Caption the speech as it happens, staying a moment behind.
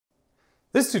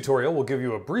This tutorial will give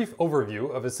you a brief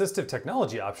overview of assistive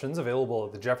technology options available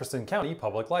at the Jefferson County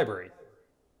Public Library.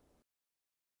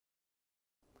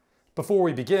 Before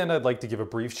we begin, I'd like to give a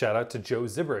brief shout out to Joe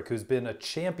Zibrick, who's been a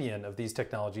champion of these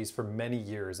technologies for many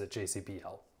years at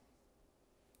JCPL.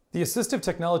 The Assistive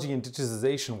Technology and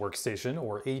Digitization Workstation,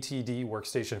 or ATD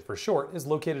Workstation for short, is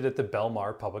located at the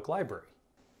Belmar Public Library.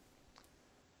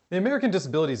 The American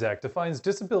Disabilities Act defines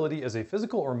disability as a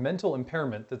physical or mental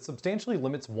impairment that substantially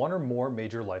limits one or more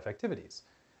major life activities.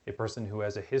 A person who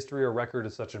has a history or record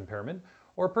of such impairment,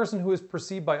 or a person who is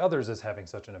perceived by others as having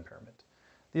such an impairment.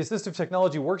 The Assistive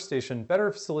Technology Workstation better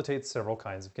facilitates several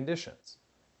kinds of conditions.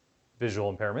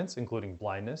 Visual impairments, including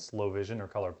blindness, low vision, or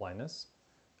color blindness.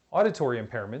 Auditory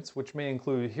impairments, which may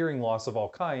include hearing loss of all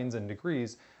kinds and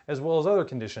degrees, as well as other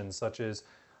conditions such as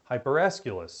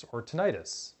hyperacusis or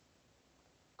tinnitus.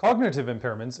 Cognitive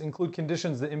impairments include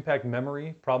conditions that impact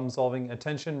memory, problem-solving,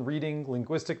 attention, reading,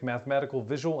 linguistic, mathematical,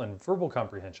 visual, and verbal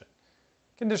comprehension.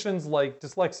 Conditions like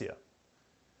dyslexia.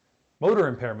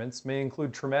 Motor impairments may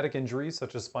include traumatic injuries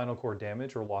such as spinal cord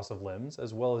damage or loss of limbs,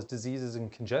 as well as diseases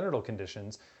and congenital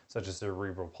conditions such as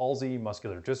cerebral palsy,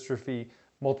 muscular dystrophy,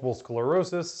 multiple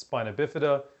sclerosis, spina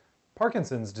bifida,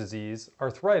 Parkinson's disease,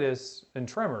 arthritis, and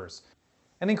tremors.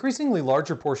 An increasingly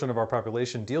larger portion of our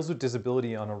population deals with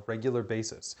disability on a regular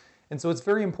basis, and so it's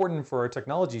very important for our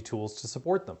technology tools to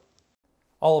support them.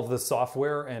 All of the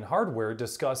software and hardware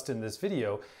discussed in this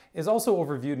video is also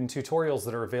overviewed in tutorials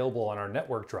that are available on our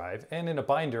network drive and in a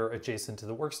binder adjacent to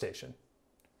the workstation.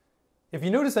 If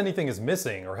you notice anything is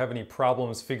missing or have any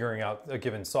problems figuring out a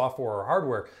given software or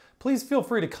hardware, please feel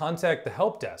free to contact the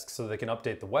help desk so they can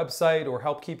update the website or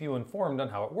help keep you informed on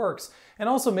how it works, and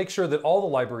also make sure that all the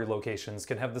library locations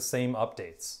can have the same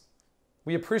updates.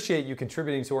 We appreciate you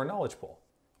contributing to our knowledge pool.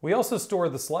 We also store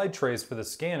the slide trays for the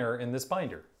scanner in this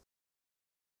binder.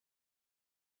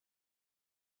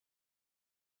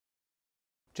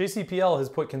 JCPL has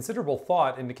put considerable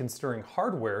thought into considering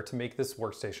hardware to make this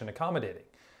workstation accommodating.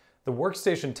 The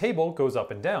workstation table goes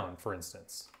up and down, for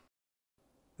instance.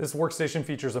 This workstation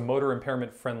features a motor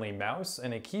impairment-friendly mouse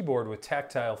and a keyboard with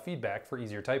tactile feedback for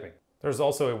easier typing. There's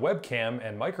also a webcam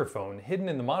and microphone hidden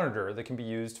in the monitor that can be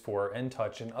used for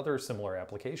N-Touch and other similar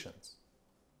applications.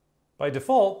 By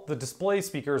default, the display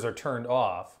speakers are turned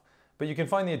off, but you can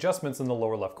find the adjustments in the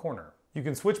lower left corner. You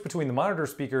can switch between the monitor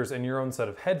speakers and your own set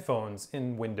of headphones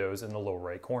in Windows in the lower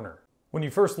right corner. When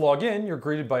you first log in, you're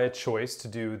greeted by a choice to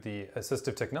do the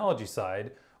assistive technology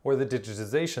side or the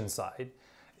digitization side.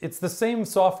 It's the same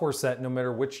software set no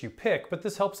matter which you pick, but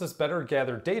this helps us better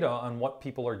gather data on what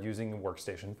people are using the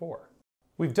workstation for.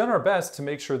 We've done our best to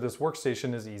make sure this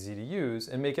workstation is easy to use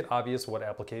and make it obvious what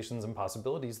applications and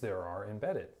possibilities there are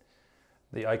embedded.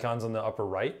 The icons on the upper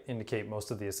right indicate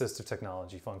most of the assistive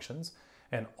technology functions,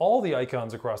 and all the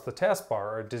icons across the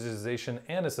taskbar are digitization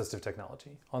and assistive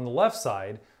technology. On the left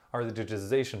side are the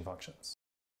digitization functions.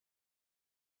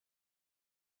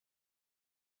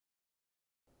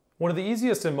 One of the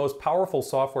easiest and most powerful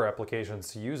software applications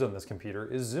to use on this computer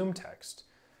is ZoomText.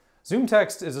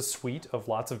 ZoomText is a suite of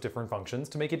lots of different functions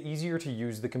to make it easier to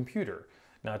use the computer,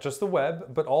 not just the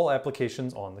web, but all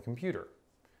applications on the computer.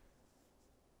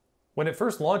 When it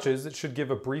first launches, it should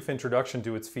give a brief introduction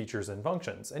to its features and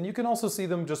functions, and you can also see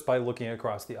them just by looking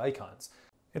across the icons.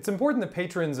 It's important that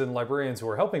patrons and librarians who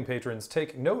are helping patrons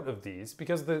take note of these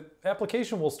because the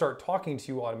application will start talking to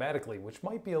you automatically, which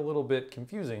might be a little bit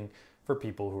confusing for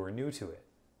people who are new to it.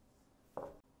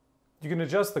 You can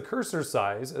adjust the cursor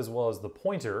size as well as the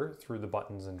pointer through the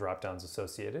buttons and drop-downs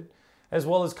associated, as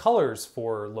well as colors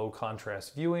for low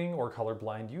contrast viewing or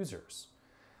colorblind users.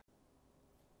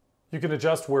 You can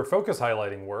adjust where focus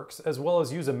highlighting works, as well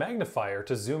as use a magnifier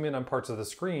to zoom in on parts of the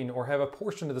screen or have a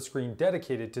portion of the screen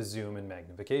dedicated to zoom and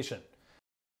magnification.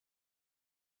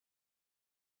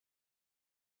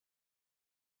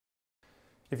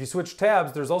 If you switch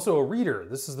tabs, there's also a reader.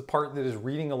 This is the part that is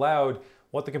reading aloud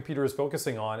what the computer is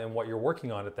focusing on and what you're working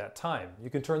on at that time. You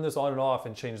can turn this on and off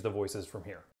and change the voices from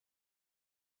here.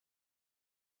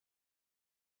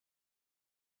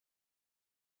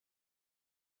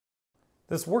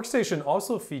 This workstation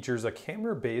also features a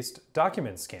camera-based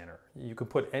document scanner. You can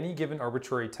put any given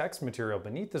arbitrary text material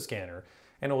beneath the scanner,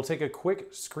 and it will take a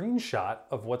quick screenshot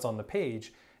of what's on the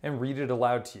page and read it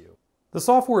aloud to you. The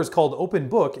software is called Open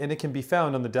Book, and it can be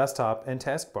found on the desktop and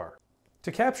taskbar.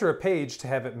 To capture a page to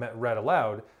have it read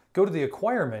aloud, go to the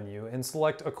Acquire menu and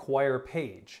select Acquire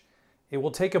Page. It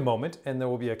will take a moment, and there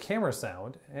will be a camera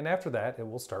sound, and after that, it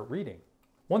will start reading.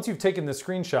 Once you've taken the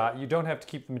screenshot, you don't have to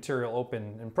keep the material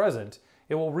open and present.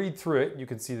 It will read through it. You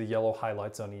can see the yellow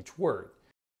highlights on each word.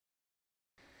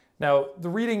 Now, the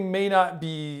reading may not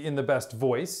be in the best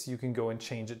voice. You can go and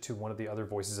change it to one of the other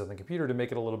voices on the computer to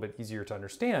make it a little bit easier to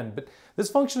understand, but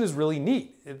this function is really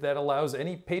neat. That allows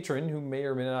any patron who may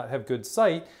or may not have good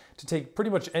sight to take pretty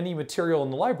much any material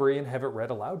in the library and have it read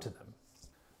aloud to them.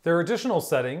 There are additional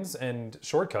settings and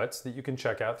shortcuts that you can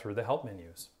check out through the help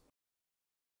menus.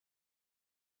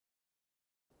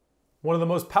 One of the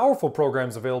most powerful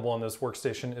programs available on this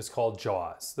workstation is called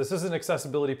JAWS. This is an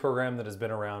accessibility program that has been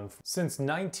around since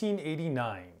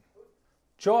 1989.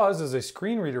 JAWS is a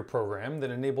screen reader program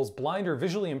that enables blind or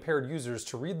visually impaired users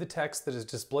to read the text that is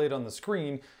displayed on the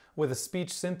screen with a speech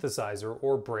synthesizer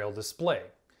or braille display.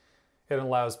 It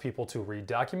allows people to read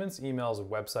documents, emails,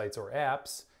 websites, or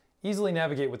apps, easily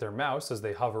navigate with their mouse as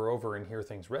they hover over and hear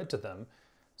things read to them,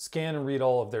 scan and read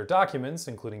all of their documents,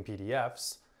 including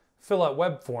PDFs, fill out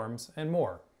web forms, and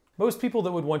more. Most people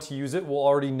that would want to use it will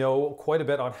already know quite a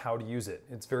bit on how to use it.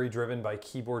 It's very driven by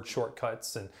keyboard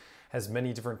shortcuts and has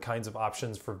many different kinds of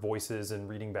options for voices and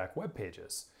reading back web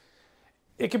pages.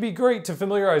 It can be great to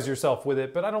familiarize yourself with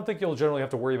it, but I don't think you'll generally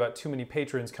have to worry about too many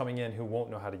patrons coming in who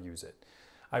won't know how to use it.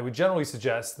 I would generally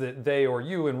suggest that they or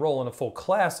you enroll in a full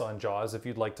class on JAWS if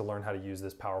you'd like to learn how to use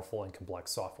this powerful and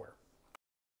complex software.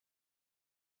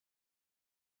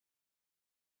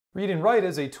 Read and Write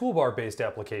is a toolbar-based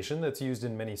application that's used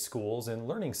in many schools and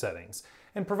learning settings,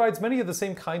 and provides many of the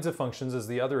same kinds of functions as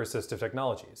the other assistive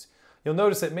technologies. You'll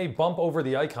notice it may bump over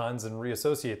the icons and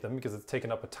reassociate them because it's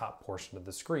taken up a top portion of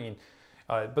the screen,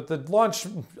 but the launch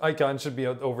icon should be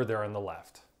over there on the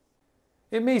left.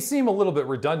 It may seem a little bit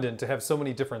redundant to have so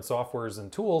many different softwares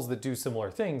and tools that do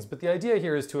similar things, but the idea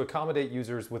here is to accommodate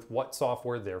users with what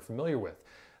software they're familiar with.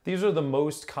 These are the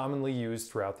most commonly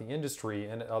used throughout the industry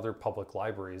and at other public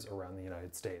libraries around the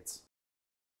United States.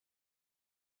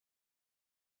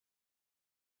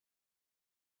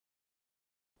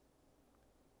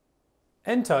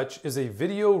 NTouch is a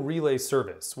video relay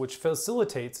service which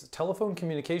facilitates telephone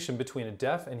communication between a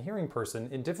deaf and hearing person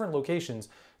in different locations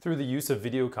through the use of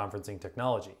video conferencing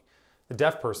technology. The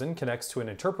deaf person connects to an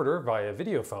interpreter via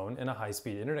video phone and a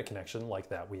high-speed internet connection like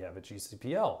that we have at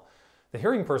GCPL. The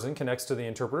hearing person connects to the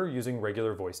interpreter using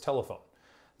regular voice telephone.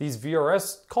 These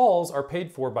VRS calls are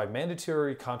paid for by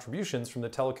mandatory contributions from the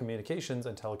Telecommunications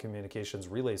and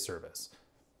Telecommunications Relay Service.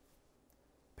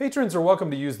 Patrons are welcome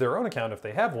to use their own account if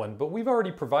they have one, but we've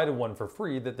already provided one for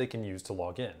free that they can use to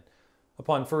log in.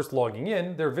 Upon first logging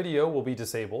in, their video will be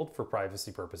disabled for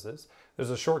privacy purposes. There's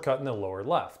a shortcut in the lower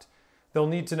left. They'll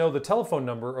need to know the telephone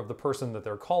number of the person that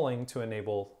they're calling to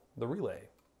enable the relay.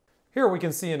 Here we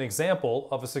can see an example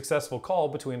of a successful call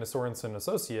between a Sorensen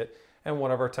associate and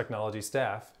one of our technology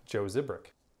staff, Joe Zibrick.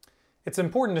 It's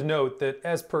important to note that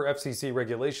as per FCC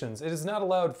regulations, it is not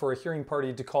allowed for a hearing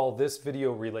party to call this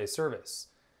video relay service.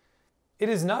 It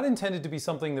is not intended to be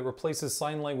something that replaces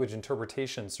sign language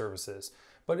interpretation services,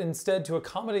 but instead to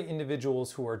accommodate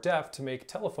individuals who are deaf to make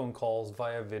telephone calls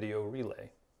via video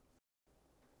relay.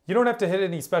 You don't have to hit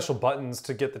any special buttons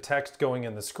to get the text going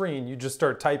in the screen. You just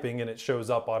start typing and it shows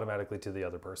up automatically to the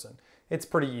other person. It's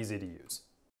pretty easy to use.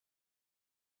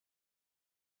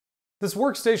 This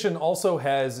workstation also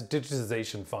has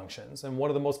digitization functions, and one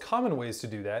of the most common ways to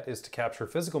do that is to capture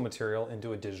physical material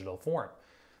into a digital form.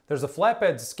 There's a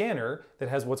flatbed scanner that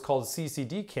has what's called a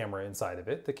CCD camera inside of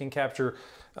it that can capture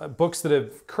books that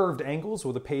have curved angles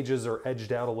where the pages are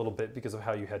edged out a little bit because of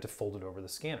how you had to fold it over the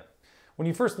scanner. When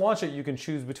you first launch it, you can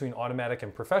choose between automatic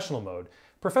and professional mode.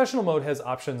 Professional mode has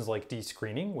options like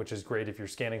descreening, which is great if you're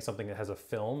scanning something that has a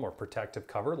film or protective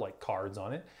cover like cards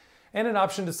on it, and an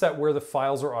option to set where the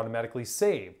files are automatically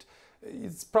saved.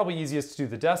 It's probably easiest to do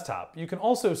the desktop. You can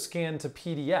also scan to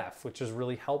PDF, which is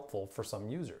really helpful for some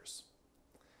users.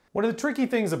 One of the tricky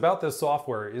things about this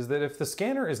software is that if the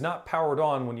scanner is not powered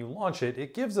on when you launch it,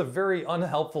 it gives a very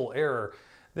unhelpful error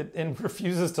and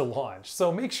refuses to launch. So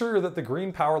make sure that the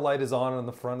green power light is on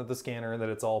the front of the scanner and that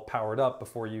it's all powered up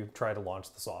before you try to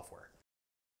launch the software.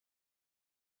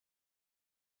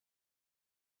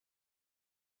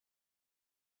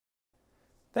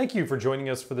 Thank you for joining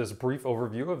us for this brief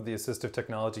overview of the assistive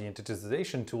technology and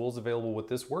digitization tools available with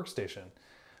this workstation.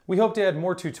 We hope to add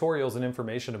more tutorials and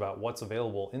information about what's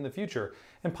available in the future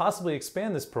and possibly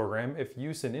expand this program if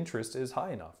use and interest is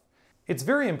high enough. It's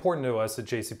very important to us at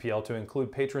JCPL to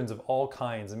include patrons of all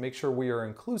kinds and make sure we are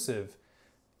inclusive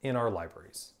in our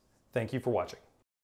libraries. Thank you for watching.